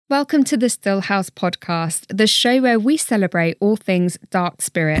Welcome to the Still House podcast, the show where we celebrate all things dark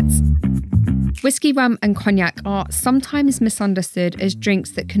spirits. Whiskey, rum and cognac are sometimes misunderstood as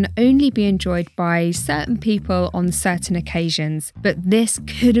drinks that can only be enjoyed by certain people on certain occasions, but this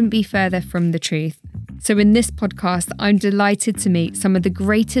couldn't be further from the truth. So in this podcast, I'm delighted to meet some of the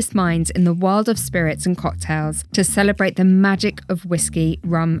greatest minds in the world of spirits and cocktails to celebrate the magic of whiskey,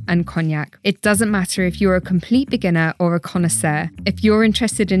 rum and cognac. It doesn't matter if you're a complete beginner or a connoisseur. If you're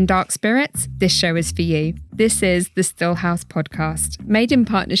interested in dark spirits, this show is for you. This is the Still House podcast, made in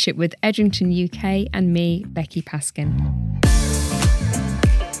partnership with Edrington UK and me, Becky Paskin.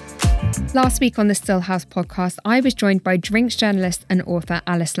 Last week on the Still House podcast, I was joined by drinks journalist and author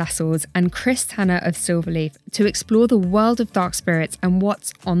Alice Lascelles and Chris Tanner of Silverleaf to explore the world of dark spirits and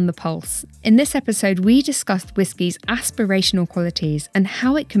what's on the pulse. In this episode, we discussed whiskey's aspirational qualities and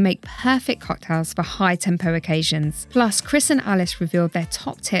how it can make perfect cocktails for high-tempo occasions. Plus, Chris and Alice revealed their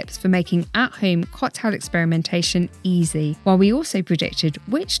top tips for making at-home cocktail experimentation easy, while we also predicted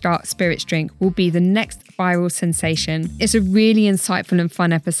which dark spirits drink will be the next viral sensation. It's a really insightful and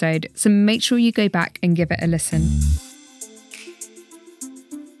fun episode, so make sure you go back and give it a listen.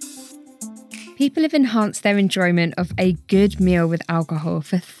 People have enhanced their enjoyment of a good meal with alcohol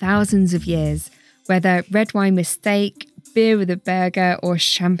for thousands of years. Whether red wine with steak, beer with a burger, or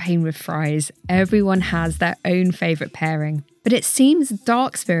champagne with fries, everyone has their own favourite pairing. But it seems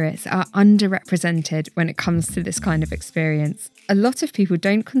dark spirits are underrepresented when it comes to this kind of experience. A lot of people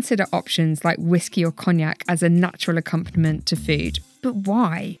don't consider options like whiskey or cognac as a natural accompaniment to food. But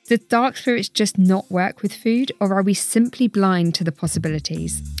why? Do dark spirits just not work with food, or are we simply blind to the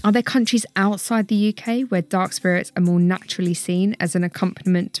possibilities? Are there countries outside the UK where dark spirits are more naturally seen as an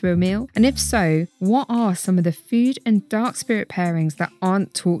accompaniment to a meal? And if so, what are some of the food and dark spirit pairings that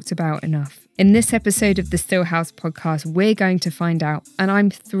aren't talked about enough? In this episode of the Still House podcast, we're going to find out, and I'm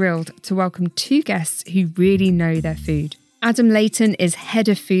thrilled to welcome two guests who really know their food. Adam Layton is head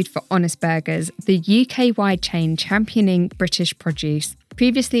of food for Honest Burgers, the UK-wide chain championing British produce.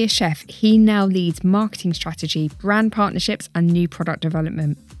 Previously a chef, he now leads marketing strategy, brand partnerships and new product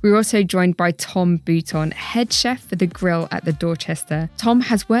development. We're also joined by Tom Bouton, head chef for The Grill at the Dorchester. Tom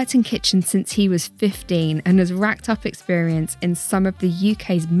has worked in kitchens since he was 15 and has racked up experience in some of the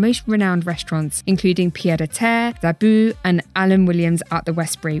UK's most renowned restaurants, including Pied à Terre, Zabou and Alan Williams at the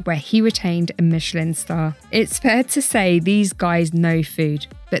Westbury, where he retained a Michelin star. It's fair to say these guys know food,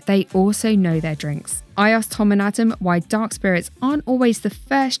 but they also know their drinks. I asked Tom and Adam why dark spirits aren't always the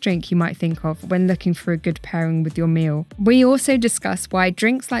first drink you might think of when looking for a good pairing with your meal. We also discuss why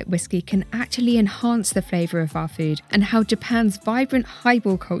drinks like whiskey can actually enhance the flavour of our food and how Japan's vibrant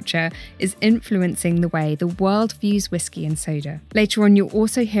highball culture is influencing the way the world views whiskey and soda. Later on, you'll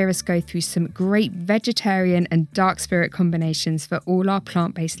also hear us go through some great vegetarian and dark spirit combinations for all our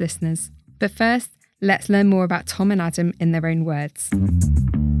plant-based listeners. But first, let's learn more about Tom and Adam in their own words.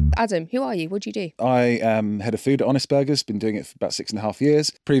 Adam, who are you? What do you do? I am head of food at Honest Burgers, been doing it for about 6.5 years.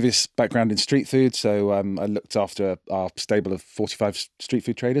 Previous background in street food, so I looked after our stable of 45 street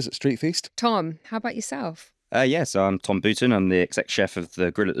food traders at Street Feast. Tom, how about yourself? So I'm Tom Bouton. I'm the exec chef of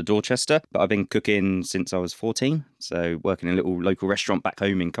the Grill at the Dorchester, but I've been cooking since I was 14. So working in a little local restaurant back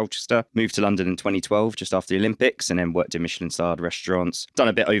home in Colchester. Moved to London in 2012, just after the Olympics, and then worked in Michelin-starred restaurants. Done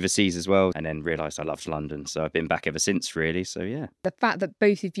a bit overseas as well, and then realised I loved London. So I've been back ever since, really. So yeah. The fact that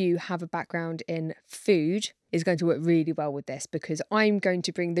both of you have a background in food is going to work really well with this, because I'm going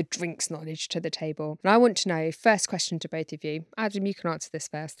to bring the drinks knowledge to the table. And I want to know, first question to both of you. Adam, you can answer this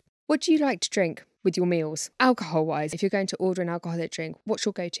first. What do you like to drink with your meals, alcohol-wise? If you're going to order an alcoholic drink, what's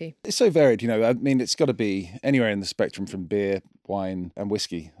your go-to? It's so varied, I mean, it's got to be anywhere in the spectrum from beer, wine and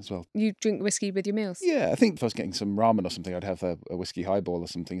whiskey as well. You drink whiskey with your meals? Yeah, I think if I was getting some ramen or something, I'd have a whiskey highball or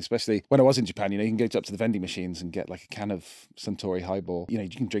something, especially when I was in Japan. You can go up to the vending machines and get like a can of Suntory highball. You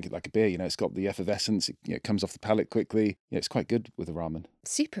can drink it like a beer, it's got the effervescence, it comes off the palate quickly. It's quite good with a ramen.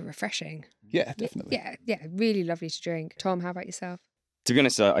 Super refreshing. Yeah, definitely. Yeah, really lovely to drink. Tom, how about yourself? To be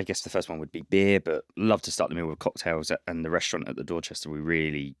honest, I guess the first one would be beer, but love to start the meal with cocktails. And the restaurant at the Dorchester, we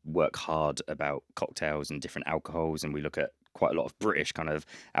really work hard about cocktails and different alcohols, and we look at quite a lot of British kind of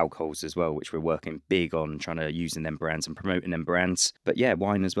alcohols as well, which we're working big on trying to use in them brands and promoting them brands. But yeah,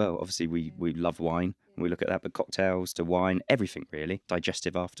 wine as well. Obviously, we love wine. We look at that, but cocktails to wine, everything really,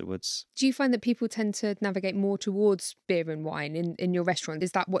 digestive afterwards. Do you find that people tend to navigate more towards beer and wine in your restaurant?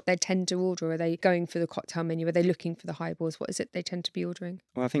 Is that what they tend to order? Are they going for the cocktail menu? Are they looking for the highballs? What is it they tend to be ordering?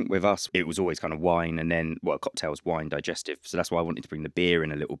 Well, I think with us, it was always kind of wine and then, well, cocktails, wine, digestive. So that's why I wanted to bring the beer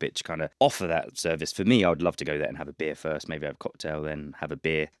in a little bit to kind of offer that service. For me, I would love to go there and have a beer first, maybe have a cocktail, then have a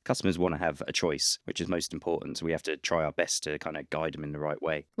beer. Customers want to have a choice, which is most important. So we have to try our best to kind of guide them in the right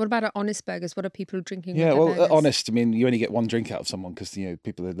way. What about at Honest Burgers? What are people drinking? Yeah, with their well, burgers? Honest, I mean, you only get one drink out of someone because,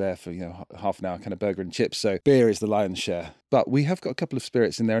 people are there for, half an hour kind of burger and chips. So beer is the lion's share. But we have got a couple of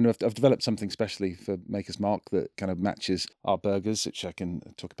spirits in there, and I've developed something specially for Maker's Mark that kind of matches our burgers, which I can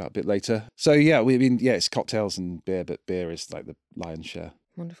talk about a bit later. So, yeah, it's cocktails and beer, but beer is like the lion's share.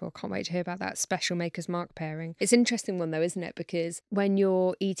 Wonderful. Can't wait to hear about that special Maker's Mark pairing. It's an interesting one though, isn't it? Because when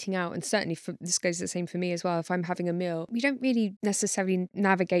you're eating out, and certainly this goes the same for me as well, if I'm having a meal, we don't really necessarily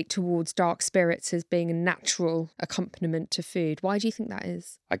navigate towards dark spirits as being a natural accompaniment to food. Why do you think that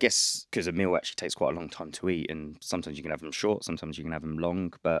is? I guess because a meal actually takes quite a long time to eat, and sometimes you can have them short, sometimes you can have them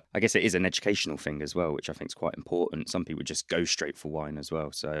long. But I guess it is an educational thing as well, which I think is quite important. Some people just go straight for wine as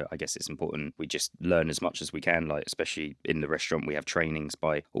well. So I guess it's important we just learn as much as we can, like especially in the restaurant, we have trainings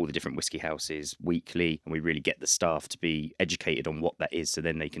by all the different whiskey houses weekly, and we really get the staff to be educated on what that is so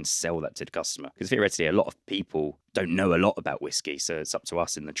then they can sell that to the customer. Because theoretically, a lot of people don't know a lot about whiskey, so it's up to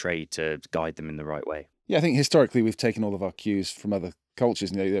us in the trade to guide them in the right way. Yeah, I think historically we've taken all of our cues from other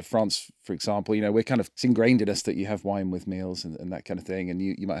cultures. France, for example, we're kind of, it's ingrained in us that you have wine with meals and that kind of thing, and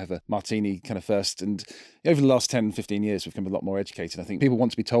you might have a martini kind of first. And over the last 10, 15 years, we've become a lot more educated. I think people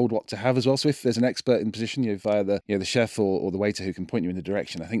want to be told what to have as well. So if there's an expert in position, via the chef or the waiter who can point you in the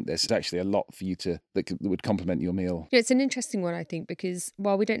direction, I think there's actually a lot for you that would complement your meal. It's an interesting one, I think, because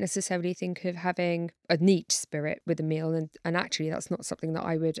while we don't necessarily think of having a neat spirit with a meal, and actually that's not something that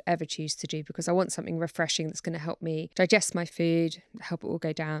I would ever choose to do, because I want something refreshing that's going to help me digest my food, help it all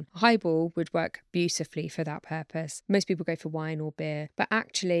go down. A highball would work beautifully for that purpose. Most people go for wine or beer, but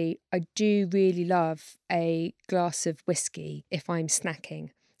actually I do really love a glass of whiskey if I'm snacking.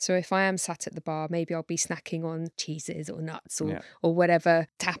 So if I am sat at the bar, maybe I'll be snacking on cheeses or nuts or whatever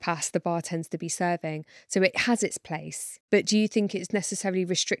tapas the bar tends to be serving. So it has its place. But do you think it's necessarily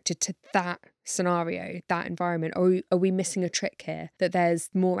restricted to that scenario, that environment? Or are we missing a trick here, that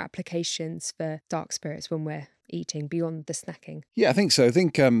there's more applications for dark spirits when we're eating beyond the snacking? Yeah, I think so. I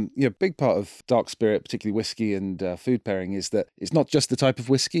think a big part of dark spirit, particularly whiskey and food pairing, is that it's not just the type of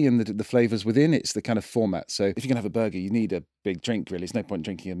whiskey and the flavours within, it's the kind of format. So if you're going to have a burger, you need a big drink, really. There's no point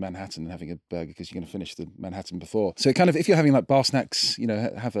drinking a Manhattan and having a burger because you're going to finish the Manhattan before. So kind of, if you're having like bar snacks,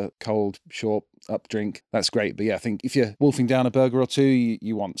 have a cold, short up drink, that's great. But yeah, I think if you're wolfing down a burger or two,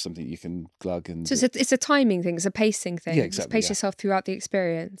 you want something you can glug. And so it's a timing thing, it's a pacing thing. Yeah, exactly. Just pace yourself throughout the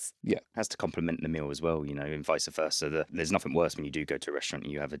experience. Yeah. It has to complement the meal as well, and vice versa. There's nothing worse when you do go to a restaurant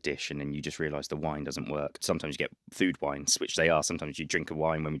and you have a dish and then you just realise the wine doesn't work. Sometimes you get food wines, which they are. Sometimes you drink a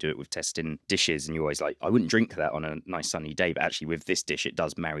wine when we do it with testing dishes and you're always like, I wouldn't drink that on a nice sunny day, but actually with this dish, it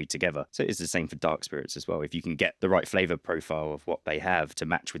does marry together. So it's the same for dark spirits as well. If you can get the right flavour profile of what they have to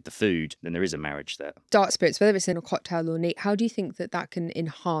match with the food, then there is a marriage there. Dark spirits, whether it's in a cocktail or neat, how do you think that can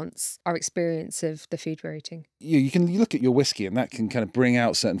enhance our experience of the food we're eating? You look at your whiskey and that can kind of bring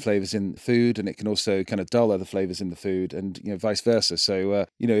out certain flavours in food, and it can also kind of dull other flavours in the food, and vice versa. So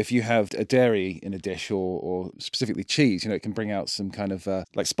if you have a dairy in a dish or specifically cheese, it can bring out some kind of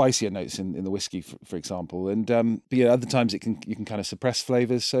like spicier notes in the whiskey, for example. And but other times you can kind of suppress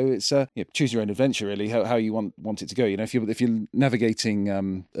flavours. So it's choose your own adventure, really, how you want it to go. If you're navigating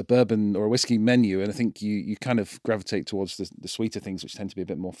a bourbon or a whiskey menu, and I think you kind of gravitate towards the sweeter things, which tend to be a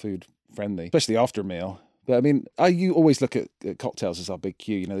bit more food friendly, especially after a meal. But I mean, you always look at cocktails as our big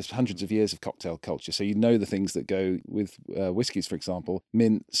cue. There's hundreds of years of cocktail culture. So the things that go with whiskies, for example,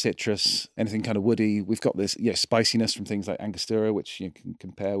 mint, citrus, anything kind of woody. We've got this spiciness from things like Angostura, which you can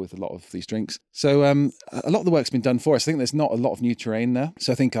compare with a lot of these drinks. So a lot of the work's been done for us. I think there's not a lot of new terrain there.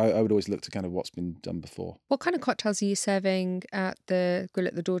 So I think I would always look to kind of what's been done before. What kind of cocktails are you serving at the Grill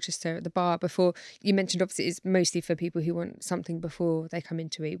at the Dorchester at the bar? Before, you mentioned obviously it's mostly for people who want something before they come in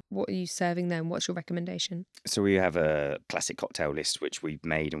to eat. What are you serving them? What's your recommendation? So we have a classic cocktail list which we've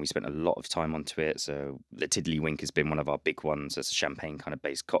made and we spent a lot of time onto it. So the Tiddlywink has been one of our big ones. It's a champagne kind of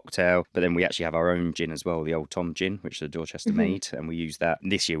based cocktail. But then we actually have our own gin as well, the Old Tom gin, which the Dorchester made. And we use that.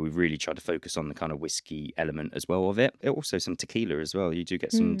 And this year we've really tried to focus on the kind of whiskey element as well of it. Also some tequila as well. You do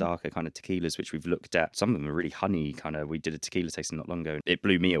get some darker kind of tequilas which we've looked at. Some of them are really honey kind of. We did a tequila tasting not long ago. It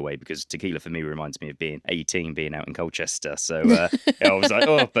blew me away because tequila for me reminds me of being 18, being out in Colchester. So I was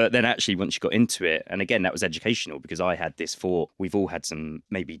like, but then actually once you got into it, and again, again, that was educational because I had this thought, we've all had some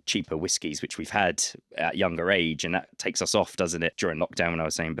maybe cheaper whiskies, which we've had at a younger age, and that takes us off, doesn't it? During lockdown, when I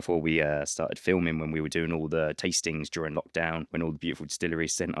was saying before we started filming, when we were doing all the tastings during lockdown, when all the beautiful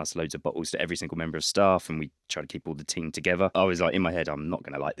distilleries sent us loads of bottles to every single member of staff and we tried to keep all the team together, I was like, in my head, I'm not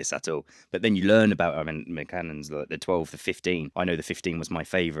going to like this at all. But then you learn about, I mean, Macallans, like the 12, the 15. I know the 15 was my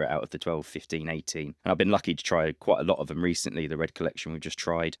favourite out of the 12, 15, 18. And I've been lucky to try quite a lot of them recently. The Red Collection we've just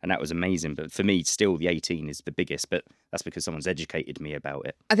tried, and that was amazing. But for me, still the 18 is the biggest, but that's because someone's educated me about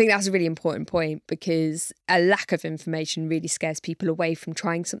it. I think that's a really important point, because a lack of information really scares people away from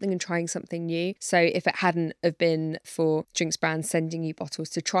trying something and trying something new. So if it hadn't have been for drinks brands sending you bottles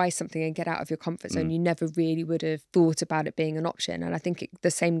to try something and get out of your comfort zone, you never really would have thought about it being an option. And I think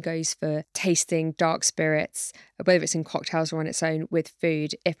the same goes for tasting dark spirits, whether it's in cocktails or on its own with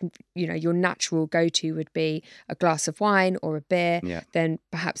food. If, you know, your natural go-to would be a glass of wine or a beer, then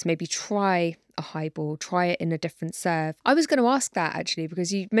perhaps maybe try a highball, try it in a different serve. I was going to ask that actually,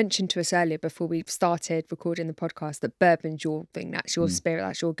 because you mentioned to us earlier before we started recording the podcast that bourbon's your thing, that's your spirit,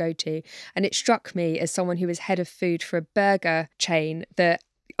 that's your go-to. And it struck me as someone who was head of food for a burger chain that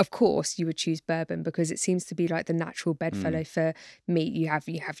of course you would choose bourbon, because it seems to be like the natural bedfellow for meat. You have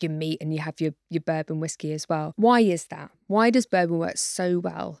your meat and you have your bourbon whiskey as well. Why is that? Why does bourbon work so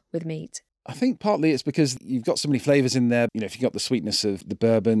well with meat? I think partly it's because you've got so many flavours in there. You know, if you've got the sweetness of the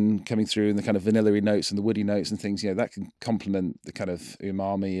bourbon coming through and the kind of vanilla-y notes and the woody notes and things, you know, that can complement the kind of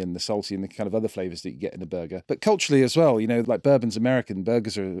umami and the salty and the kind of other flavours that you get in a burger. But culturally as well, you know, like bourbon's American,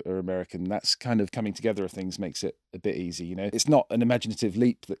 burgers are American. That's kind of coming together of things makes it a bit easy, you know. It's not an imaginative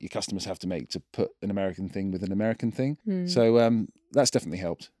leap that your customers have to make to put an American thing with an American thing. So that's definitely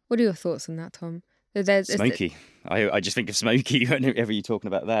helped. What are your thoughts on that, Tom? Smoky. I just think of smoky whenever you're talking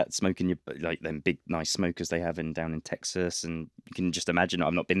about that. Smoking your, like them big nice smokers they have down in Texas, and you can just imagine.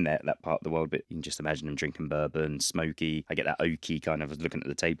 I've not been there, that part of the world, but you can just imagine them drinking bourbon, smoky. I get that oaky kind of. I was looking at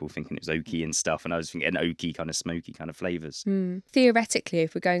the table thinking it was oaky and stuff, and I was thinking oaky kind of smoky kind of flavours. Theoretically,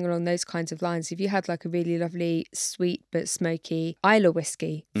 if we're going along those kinds of lines, if you had like a really lovely sweet but smoky Islay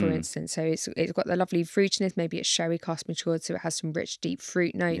whiskey, for instance, so it's got the lovely fruitiness. Maybe it's sherry cask matured, so it has some rich deep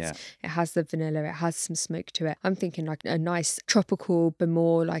fruit notes. It has the vanilla. It has some smoke to it. I'm thinking like a nice tropical, but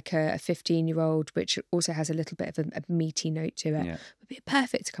more like a 15-year-old, which also has a little bit of a meaty note to it. Would be a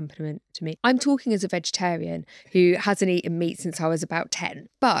perfect accompaniment to me. I'm talking as a vegetarian who hasn't eaten meat since I was about 10,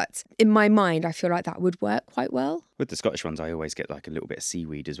 but in my mind, I feel like that would work quite well. With the Scottish ones, I always get like a little bit of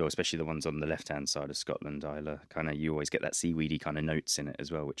seaweed as well, especially the ones on the left-hand side of Scotland, Islay. Kind of, you always get that seaweedy kind of notes in it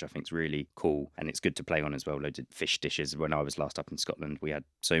as well, which I think is really cool. And it's good to play on as well. Loads of fish dishes. When I was last up in Scotland, we had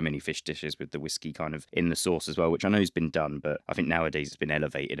so many fish dishes with the whiskey kind of in the sauce as well, which I know has been done, but I think nowadays it's been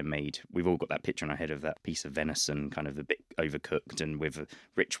elevated and made. We've all got that picture in our head of that piece of venison, kind of a bit overcooked and with a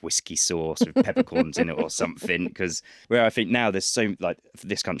rich whiskey sauce with peppercorns in it or something. Because where I think now there's so, like, for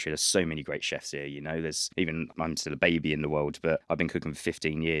this country, there's so many great chefs here, you know. There's even, I'm still a baby in the world, but I've been cooking for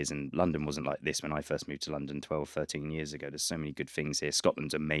 15 years and London wasn't like this when I first moved to London 12, 13 years ago. There's so many good things here.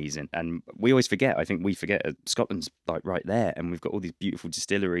 Scotland's amazing. And we always forget, I think we forget Scotland's like right there, and we've got all these beautiful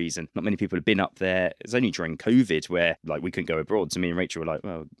distilleries and not many people have been up there. It's only during COVID where like we couldn't go abroad. So me and Rachel were like,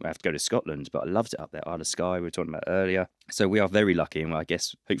 well, I have to go to Scotland, but I loved it up there. Isle of Skye, we were talking about earlier. So we are very lucky, and I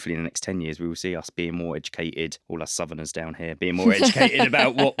guess hopefully in the next 10 years we will see us being more educated, all us southerners down here being more educated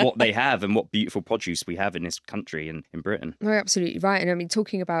about what they have and what beautiful produce we have in this country and in Britain. You're absolutely right. And I mean,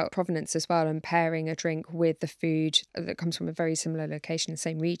 talking about provenance as well and pairing a drink with the food that comes from a very similar location, the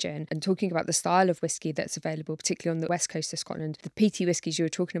same region, and talking about the style of whiskey that's available, particularly on the west coast of Scotland, the peaty whiskies you were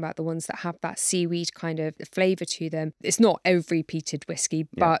talking about, the ones that have that seaweed kind of flavour to them. It's not every peated whiskey,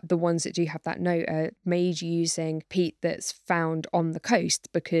 but the ones that do have that note are made using peat that's found on the coast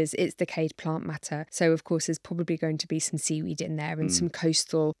because it's decayed plant matter. So of course there's probably going to be some seaweed in there and some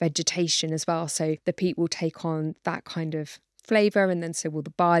coastal vegetation as well. So the peat will take on that kind of flavour, and then so will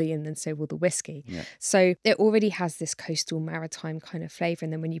the barley, and then so will the whiskey. So it already has this coastal maritime kind of flavour,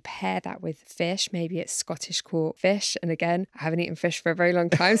 and then when you pair that with fish, maybe it's Scottish caught fish, and again, I haven't eaten fish for a very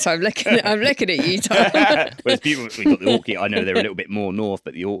long time, so I'm looking at you, Tom. Well, it's beautiful. We've got the Orkney. I know they're a little bit more north,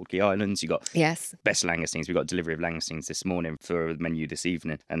 but the Orkney Islands, you got best langoustines. We got delivery of langoustines this morning for a menu this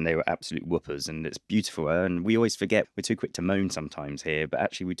evening, and they were absolute whoopers, and it's beautiful. And we always forget, we're too quick to moan sometimes here, but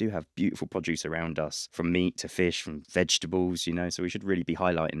actually we do have beautiful produce around us, from meat to fish, from vegetables, you know, so we should really be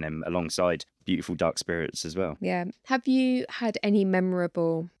highlighting them alongside beautiful dark spirits as well. Yeah. Have you had any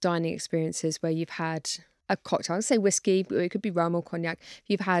memorable dining experiences where you've had a cocktail, I'd say whiskey, but it could be rum or cognac. If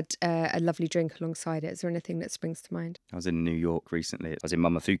you've had a lovely drink alongside it, is there anything that springs to mind? I was in New York recently. I was in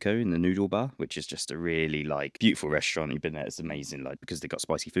Mamafuko in the Noodle Bar, which is just a really beautiful restaurant. You've been there, it's amazing. Because they got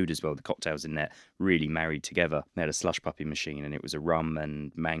spicy food as well. The cocktails in there really married together. They had a slush puppy machine, and it was a rum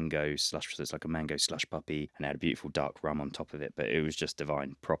and mango slush. So it's like a mango slush puppy, and it had a beautiful dark rum on top of it. But it was just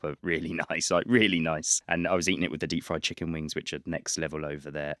divine, proper, really nice, really nice. And I was eating it with the deep fried chicken wings, which are next level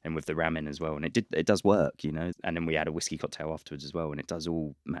over there, and with the ramen as well. And it does work, And then we had a whiskey cocktail afterwards as well, and it does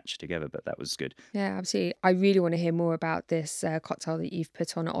all match together. But that was good. Yeah, absolutely. I really want to hear more about this cocktail that you've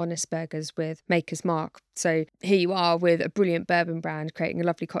put on at Honest Burgers with Maker's Mark. So here you are with a brilliant bourbon brand creating a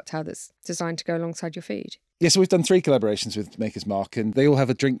lovely cocktail that's designed to go alongside your food. Yeah, so we've done 3 collaborations with Maker's Mark, and they all have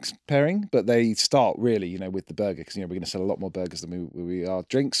a drinks pairing, but they start really, with the burger, because, we're going to sell a lot more burgers than we are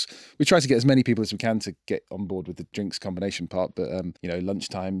drinks. We try to get as many people as we can to get on board with the drinks combination part, but,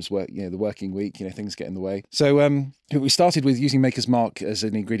 lunchtimes, the working week, things get in the way. So we started with using Maker's Mark as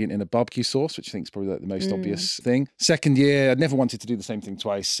an ingredient in a barbecue sauce, which I think is probably the most obvious thing. Second year, I never wanted to do the same thing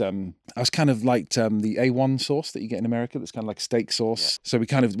twice. I was kind of liked the A1 sauce that you get in America, that's kind of like a steak sauce. Yeah.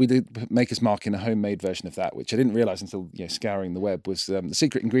 So we did Maker's Mark in a homemade version of that, which I didn't realize until scouring the web was the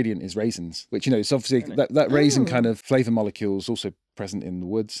secret ingredient is raisins, which it's obviously that raisin kind of flavor molecules also present in the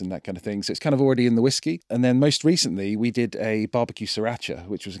woods and that kind of thing. So it's kind of already in the whiskey. And then most recently we did a barbecue sriracha,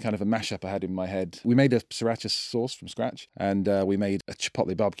 which was a kind of a mashup I had in my head. We made a sriracha sauce from scratch, and we made a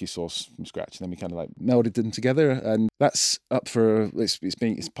chipotle barbecue sauce from scratch, and then we kind of melded them together, and that's up for it's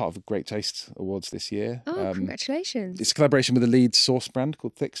part of a Great Taste Awards this year. Oh, congratulations. It's a collaboration with a Leeds sauce brand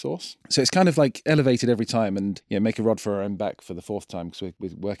called Thick Sauce. So it's kind of elevated every time, and make a rod for our own back for the 4th time, because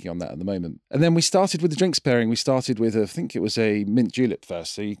we're working on that at the moment. And then we started with the drinks pairing. We started with I think it was a mint julep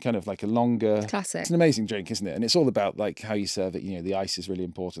first, so you kind of a longer classic. It's an amazing drink, isn't it? And it's all about how you serve it. The ice is really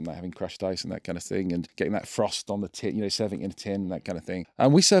important, having crushed ice and that kind of thing, and getting that frost on the tin, serving it in a tin and that kind of thing.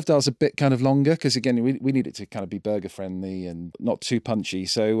 And we served ours a bit kind of longer, because again we need it to kind of be burger friendly and not too punchy.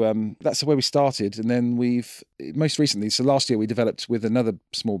 So that's where we started. And then we've most recently, so last year we developed with another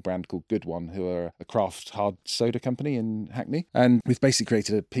small brand called Good One, who are a craft hard soda company in Hackney, and we've basically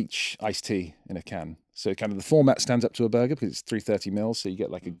created a peach iced tea in a can. So kind of the format stands up to a burger because it's 330 mils, so you get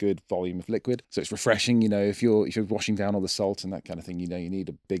a good volume of liquid. So it's refreshing, if you're washing down all the salt and that kind of thing, you need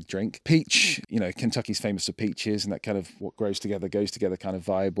a big drink. Peach, Kentucky's famous for peaches, and that kind of what grows together goes together kind of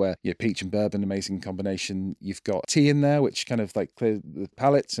vibe where peach and bourbon, amazing combination. You've got tea in there, which kind of clears the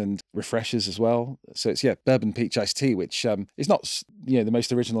palate and refreshes as well. So it's bourbon peach iced tea, which is not the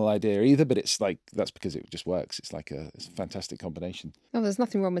most original idea either, but it's that's because it just works. It's it's a fantastic combination. Oh, there's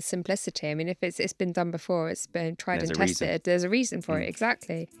nothing wrong with simplicity. I mean, if it's been done before, it's been tried and tested. There's a reason for it,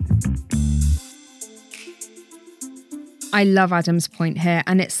 exactly. I love Adam's point here,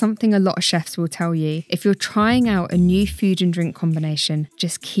 and it's something a lot of chefs will tell you. If you're trying out a new food and drink combination,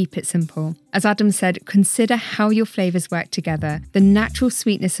 just keep it simple. As Adam said, consider how your flavours work together. The natural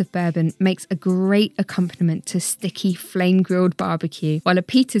sweetness of bourbon makes a great accompaniment to sticky, flame-grilled barbecue, while a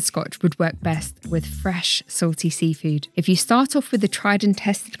peated scotch would work best with fresh, salty seafood. If you start off with the tried and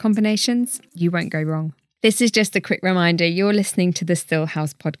tested combinations, you won't go wrong. This is just a quick reminder, you're listening to the Still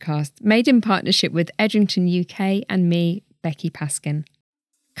House podcast, made in partnership with Edrington UK and me, Becky Paskin.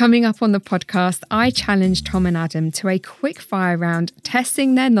 Coming up on the podcast, I challenged Tom and Adam to a quick fire round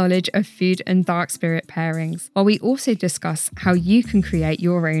testing their knowledge of food and dark spirit pairings, while we also discuss how you can create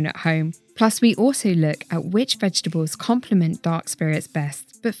your own at home. Plus, we also look at which vegetables complement dark spirits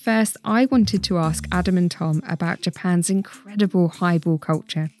best. But first, I wanted to ask Adam and Tom about Japan's incredible highball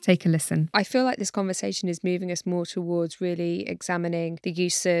culture. Take a listen. I feel like this conversation is moving us more towards really examining the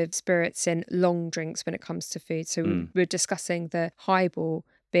use of spirits in long drinks when it comes to food. So we're discussing the highball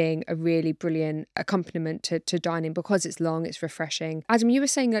being a really brilliant accompaniment to dining because it's long, it's refreshing. Adam, you were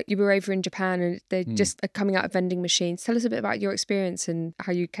saying that you were over in Japan and they're just coming out of vending machines. Tell us a bit about your experience and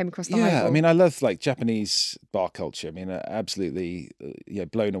how you came across the highball. Yeah, I mean, I love Japanese bar culture. I mean, absolutely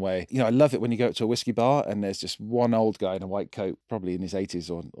blown away. I love it when you go to a whiskey bar and there's just one old guy in a white coat, probably in his 80s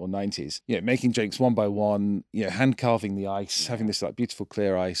or 90s, making drinks one by one, hand carving the ice, having this beautiful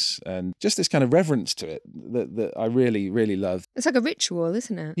clear ice, and just this kind of reverence to it that I really, really love. It's like a ritual,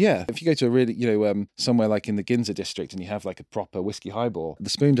 isn't it? Yeah, if you go to a really, somewhere like in the Ginza district and you have a proper whiskey highball, the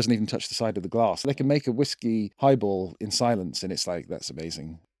spoon doesn't even touch the side of the glass. They can make a whiskey highball in silence, and it's that's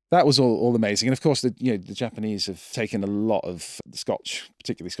amazing. That was all amazing. And of course, the Japanese have taken a lot of Scotch,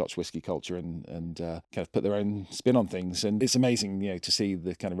 particularly Scotch whiskey culture, and kind of put their own spin on things. And it's amazing, to see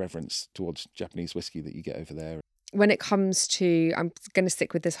the kind of reverence towards Japanese whiskey that you get over there. when it comes to, I'm going to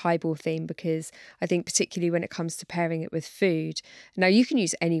stick with this highball theme because I think particularly when it comes to pairing it with food, now you can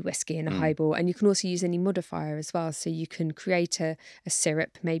use any whiskey in a highball, and you can also use any modifier as well. So you can create a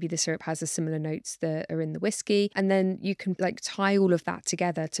syrup. Maybe the syrup has a similar notes that are in the whiskey, and then you can like tie all of that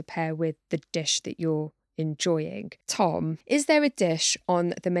together to pair with the dish that you're enjoying. Tom, is there a dish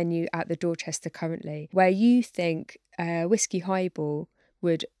on the menu at the Dorchester currently where you think a whiskey highball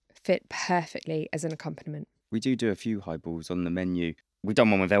would fit perfectly as an accompaniment? We do a few highballs on the menu. We've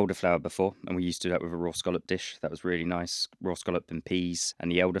done one with elderflower before, and we used to do that with a raw scallop dish. That was really nice. Raw scallop and peas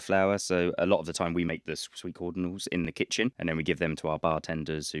and the elderflower. So a lot of the time we make the sweet cardinals in the kitchen, and then we give them to our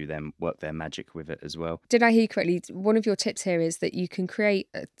bartenders who then work their magic with it as well. Did I hear you correctly? One of your tips here is that you can create,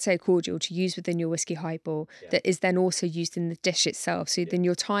 say, a cordial to use within your whiskey highball that is then also used in the dish itself. So then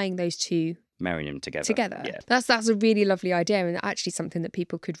you're tying those two Marrying them together. Yeah. That's a really lovely idea, and actually something that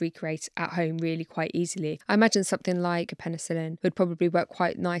people could recreate at home really quite easily. I imagine something like a penicillin would probably work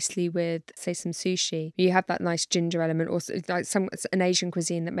quite nicely with, say, some sushi. You have that nice ginger element, or like an Asian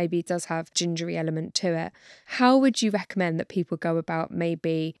cuisine that maybe does have gingery element to it. How would you recommend that people go about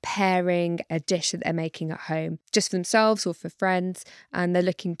maybe pairing a dish that they're making at home, just for themselves or for friends, and they're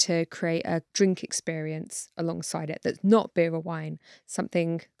looking to create a drink experience alongside it that's not beer or wine,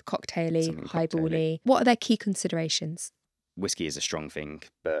 something cocktaily, highbally? What are their key considerations? Whiskey is a strong thing,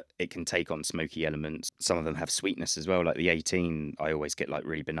 but it can take on smoky elements. Some of them have sweetness as well, like the 18. I always get like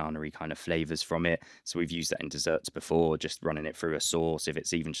really banana-y kind of flavours from it. So we've used that in desserts before, just running it through a sauce. If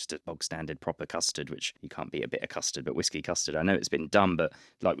it's even just a bog standard proper custard, which you can't beat a bit of custard, but whiskey custard, I know it's been done, but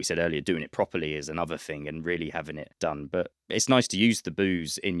like we said earlier, doing it properly is another thing and really having it done. But it's nice to use the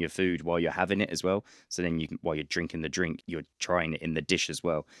booze in your food while you're having it as well. So then while you're drinking the drink, you're trying it in the dish as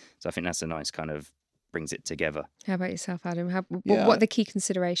well. So I think that's a nice kind of brings it together. How about yourself, Adam? What are the key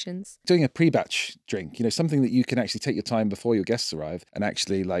considerations? Doing a pre-batch drink, something that you can actually take your time before your guests arrive and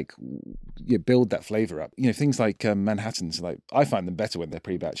actually like you build that flavour up. Things like Manhattans, like I find them better when they're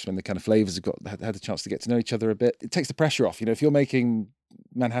pre-batched, when the kind of flavours have had a chance to get to know each other a bit. It takes the pressure off. If you're making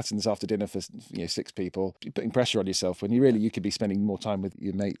Manhattans after dinner for 6 people, you're putting pressure on yourself when you could be spending more time with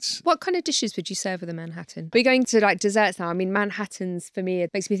your mates. What kind of dishes would you serve with a Manhattan? We're going to like desserts now. I mean, Manhattans for me,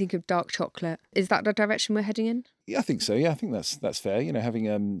 it makes me think of dark chocolate. Is that the direction we're heading in? Yeah, I think so. Yeah, I think that's fair.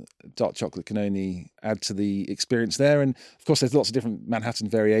 Having dark chocolate can only add to the experience there. And of course, there's lots of different Manhattan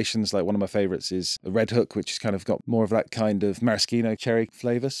variations. Like one of my favourites is a Red Hook, which has kind of got more of that kind of maraschino cherry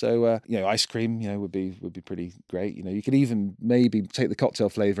flavour. So ice cream, would be pretty great. You could even maybe take the cocktail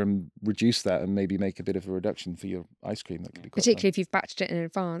flavour and reduce that, and maybe make a bit of a reduction for your ice cream. That could be quite particularly fun. if you've batched it in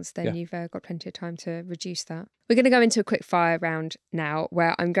advance. Then you've got plenty of time to reduce that. We're going to go into a quick fire round now,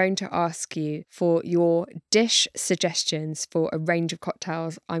 where I'm going to ask you for your dish suggestions for a range of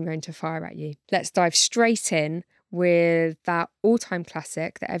cocktails I'm going to fire at you. Let's dive straight in with that all-time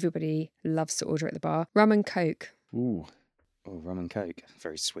classic that everybody loves to order at the bar, rum and coke. Ooh. Oh, rum and coke.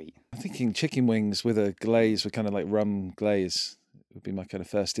 Very sweet. I'm thinking chicken wings with a glaze, with kind of like rum glaze. Would be my kind of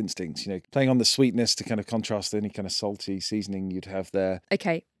first instinct, playing on the sweetness to kind of contrast any kind of salty seasoning you'd have there.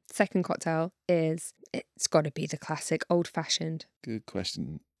 Okay, second cocktail it's got to be the classic old-fashioned. Good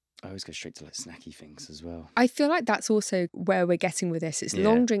question. I always go straight to like snacky things as well. I feel like that's also where we're getting with this. It's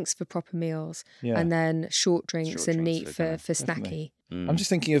long drinks for proper meals, and then short drinks and neat for snacky. I'm just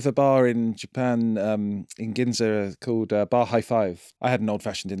thinking of a bar in Japan, in Ginza, called Bar High Five. I had an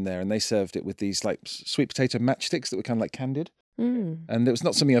old-fashioned in there, and they served it with these like sweet potato matchsticks that were kind of like candied. And it was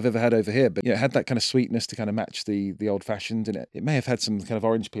not something I've ever had over here, but it had that kind of sweetness to kind of match the old-fashioned, and it may have had some kind of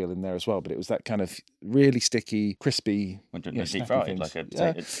orange peel in there as well, but it was that kind of really sticky, crispy, deep fried, like a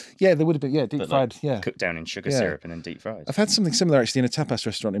potato. Yeah, there would have been, deep fried, cooked down in sugar syrup and then deep fried. I've had something similar actually in a tapas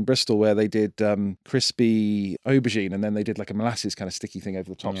restaurant in Bristol where they did crispy aubergine, and then they did like a molasses kind of sticky thing over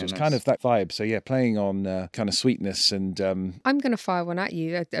the top. So it's kind of that vibe. So playing on kind of sweetness and... I'm going to fire one at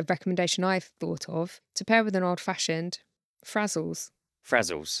you, a recommendation I've thought of, to pair with an old-fashioned. Frazzles.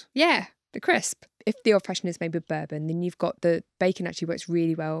 Yeah, the crisp. If the old-fashioned is made with bourbon, then you've got the bacon actually works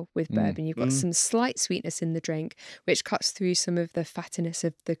really well with bourbon. You've got some slight sweetness in the drink, which cuts through some of the fattiness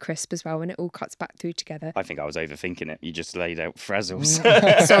of the crisp as well, and it all cuts back through together. I think I was overthinking it. You just laid out Frazzles.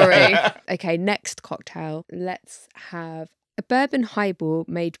 Sorry. Okay, next cocktail. Let's have a bourbon highball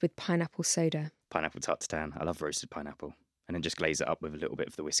made with pineapple soda. Pineapple tartatan. I love roasted pineapple. And then just glaze it up with a little bit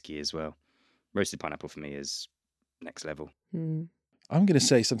of the whiskey as well. Roasted pineapple for me is... next level. I'm going to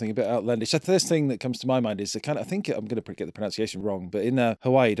say something a bit outlandish. The first thing that comes to my mind is I think I'm going to get the pronunciation wrong, but in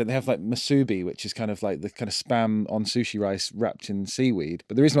Hawaii, don't they have like musubi, which is kind of like the kind of spam on sushi rice wrapped in seaweed?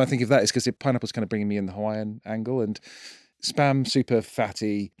 But the reason why I think of that is because the pineapple's kind of bringing me in the Hawaiian angle, and spam super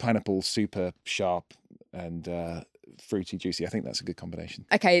fatty, pineapple super sharp. and fruity, juicy. I think that's a good combination.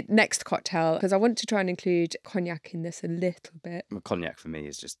 Okay, next cocktail, because I want to try and include cognac in this a little bit. Cognac for me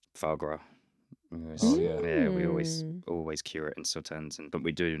is just foie gras. We always cure it in sauternes, but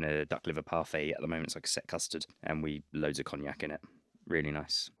we're doing a duck liver parfait at the moment. It's like a set custard, and loads of cognac in it. Really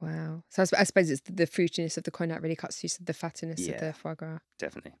nice. Wow. So I suppose it's the fruitiness of the cognac really cuts through the fattiness of the foie gras.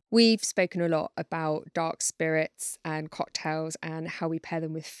 Definitely. We've spoken a lot about dark spirits and cocktails and how we pair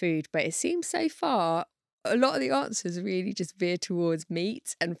them with food, but it seems so far a lot of the answers really just veer towards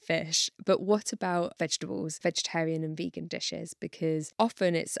meat and fish. But what about vegetables, vegetarian and vegan dishes? Because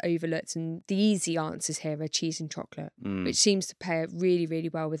often it's overlooked, and the easy answers here are cheese and chocolate, which seems to pair really, really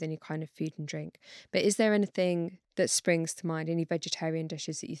well with any kind of food and drink. But is there anything that springs to mind, any vegetarian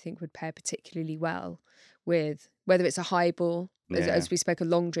dishes that you think would pair particularly well with, whether it's a highball, as we spoke, a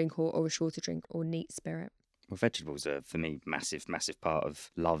long drink or a shorter drink, or neat spirit? Well, vegetables are, for me, massive part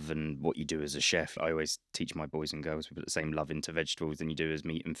of love and what you do as a chef. I always teach my boys and girls, we put the same love into vegetables than you do as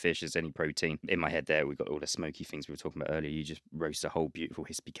meat and fish, as any protein. In my head there, we've got all the smoky things we were talking about earlier. You just roast a whole beautiful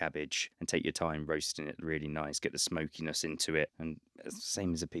hispy cabbage and take your time roasting it really nice, get the smokiness into it, and it's the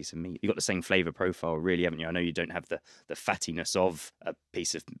same as a piece of meat. You've got the same flavour profile, really, haven't you? I know you don't have the fattiness of a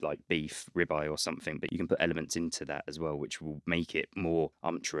piece of like beef, ribeye or something, but you can put elements into that as well, which will make it more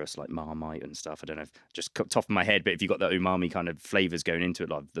unctuous, like Marmite and stuff. I don't know if just top of my head, but if you've got the umami kind of flavours going into it,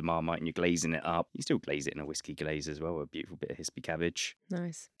 like the Marmite, and you're glazing it up, you still glaze it in a whiskey glaze as well, a beautiful bit of hispy cabbage.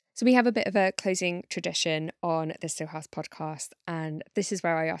 Nice. So we have a bit of a closing tradition on the Stillhouse podcast, and this is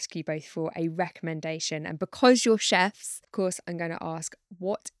where I ask you both for a recommendation. And because you're chefs, of course, I'm going to ask,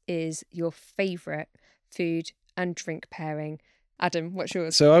 what is your favourite food and drink pairing? Adam, what's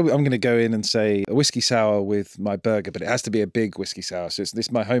yours? So I'm going to go in and say a whiskey sour with my burger, but it has to be a big whiskey sour. So this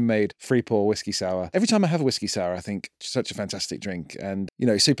is my homemade free pour whiskey sour. Every time I have a whiskey sour, I think such a fantastic drink, and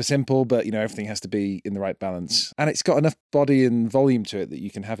super simple, but everything has to be in the right balance, and it's got enough body and volume to it that you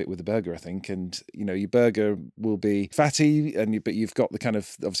can have it with a burger, I think. And your burger will be fatty, but you've got the kind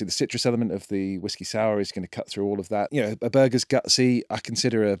of, obviously the citrus element of the whiskey sour is going to cut through all of that. A burger's gutsy. I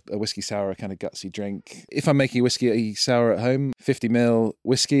consider a whiskey sour a kind of gutsy drink. If I'm making a whiskey sour at home, 50ml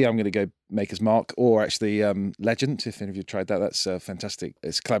whiskey, I'm going to go Maker's Mark, or actually Legend, if any of you tried that. That's fantastic.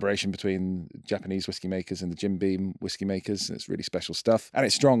 It's a collaboration between Japanese whiskey makers and the Jim Beam whiskey makers, and it's really special stuff. And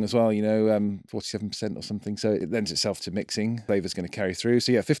it's strong as well, 47% or something, so it lends itself to mixing. Flavor's going to carry through.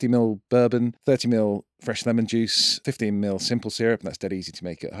 So 50ml bourbon, 30ml fresh lemon juice, 15ml simple syrup, and that's dead easy to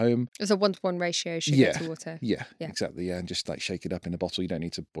make at home. It's a 1-to-1 ratio, sugar to water. Yeah, exactly. Yeah, and just like shake it up in a bottle. You don't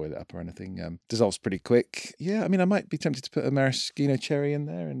need to boil it up or anything. Dissolves pretty quick. Yeah, I mean, I might be tempted to put a maraschino cherry in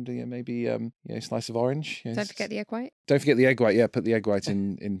there, and maybe a slice of orange. Don't forget the egg white. Don't forget the egg white. Yeah, put the egg white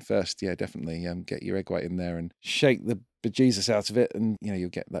in first. Yeah, definitely. Get your egg white in there and shake the bejesus out of it, and you'll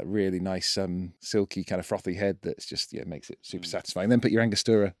get that really nice silky kind of frothy head that's just makes it super satisfying. Then put your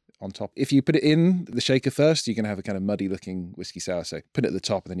Angostura on top. If you put it in the shaker first, you're going to have a kind of muddy looking whiskey sour. So put it at the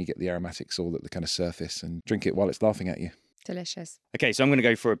top, and then you get the aromatics all at the kind of surface, and drink it while it's laughing at you. Delicious. Okay, so I'm going to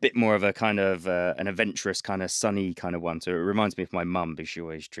go for a bit more of a kind of an adventurous kind of sunny kind of one. So it reminds me of my mum, because she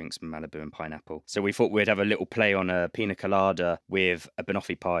always drinks Malibu and pineapple. So we thought we'd have a little play on a pina colada with a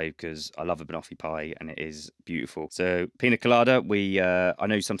banoffee pie, because I love a banoffee pie and it is beautiful. So pina colada, I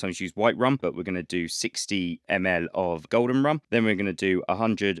know sometimes use white rum, but we're going to do 60 ml of golden rum. Then we're going to do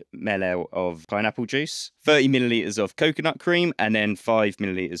 100 ml of pineapple juice, 30 millilitres of coconut cream, and then 5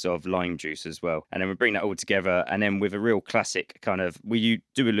 millilitres of lime juice as well. And then we bring that all together, and then with a real classic kind of, you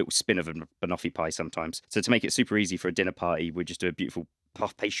do a little spin of a banoffee pie sometimes. So to make it super easy for a dinner party, we just do a beautiful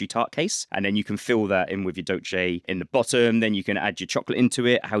puff pastry tart case, and then you can fill that in with your dolce in the bottom. Then you can add your chocolate into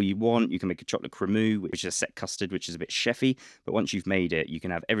it how you want. You can make a chocolate cremeux, which is a set custard, which is a bit chefy, but once you've made it, you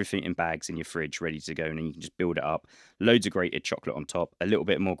can have everything in bags in your fridge ready to go, and then you can just build it up. Loads of grated chocolate on top, a little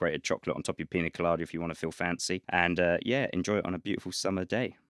bit more grated chocolate on top of your pina colada if you want to feel fancy, and enjoy it on a beautiful summer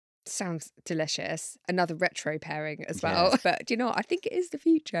day. Sounds delicious. Another retro pairing as well. But do you know what? I think it is the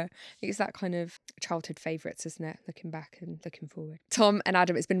future. I think it's that kind of childhood favourites, isn't it? Looking back and looking forward. Tom and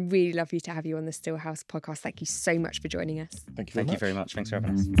Adam, it's been really lovely to have you on the Stillhouse podcast. Thank you so much for joining us. Thank you very much. Thanks for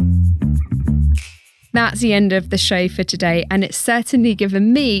having us. That's the end of the show for today, and it's certainly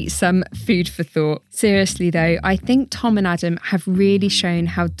given me some food for thought. Seriously though, I think Tom and Adam have really shown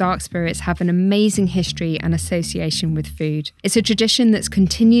how dark spirits have an amazing history and association with food. It's a tradition that's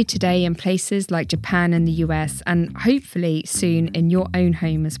continued today in places like Japan and the US, and hopefully soon in your own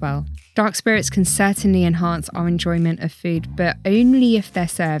home as well. Dark spirits can certainly enhance our enjoyment of food, but only if they're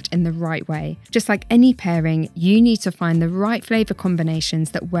served in the right way. Just like any pairing, you need to find the right flavour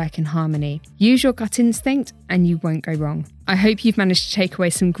combinations that work in harmony. Use your gut instinct and you won't go wrong. I hope you've managed to take away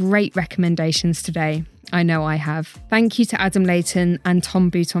some great recommendations today. I know I have. Thank you to Adam Layton and Tom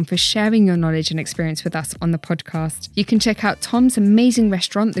Bouton for sharing your knowledge and experience with us on the podcast. You can check out Tom's amazing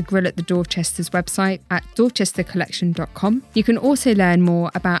restaurant, The Grill at the Dorchester's website at dorchestercollection.com. You can also learn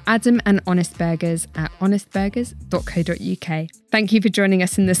more about Adam and Honest Burgers at honestburgers.co.uk. Thank you for joining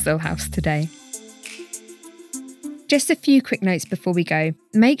us in the Still House today. Just a few quick notes before we go.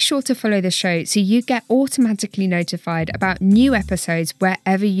 Make sure to follow the show so you get automatically notified about new episodes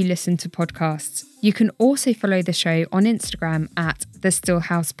wherever you listen to podcasts. You can also follow the show on Instagram at The Still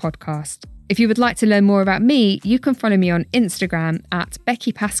House Podcast. If you would like to learn more about me, you can follow me on Instagram at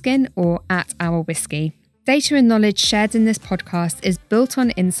Becky Paskin or at Our Whiskey. Data and knowledge shared in this podcast is built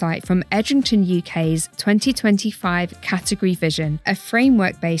on insight from Edrington UK's 2025 Category Vision, a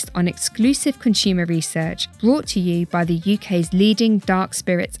framework based on exclusive consumer research brought to you by the UK's leading dark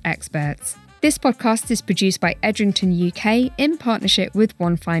spirits experts. This podcast is produced by Edrington UK in partnership with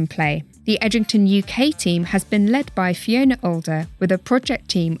One Fine Play. The Edrington UK team has been led by Fiona Alder with a project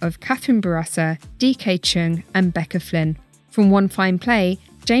team of Catherine Barassa, DK Chung and Becca Flynn. From One Fine Play,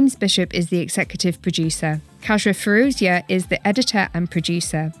 James Bishop is the executive producer. Kazra Firouzia is the editor and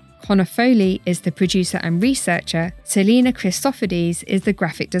producer. Connor Foley is the producer and researcher. Selena Christophides is the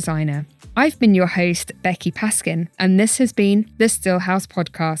graphic designer. I've been your host, Becky Paskin, and this has been the Still House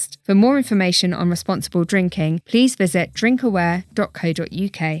Podcast. For more information on responsible drinking, please visit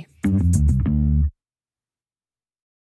drinkaware.co.uk.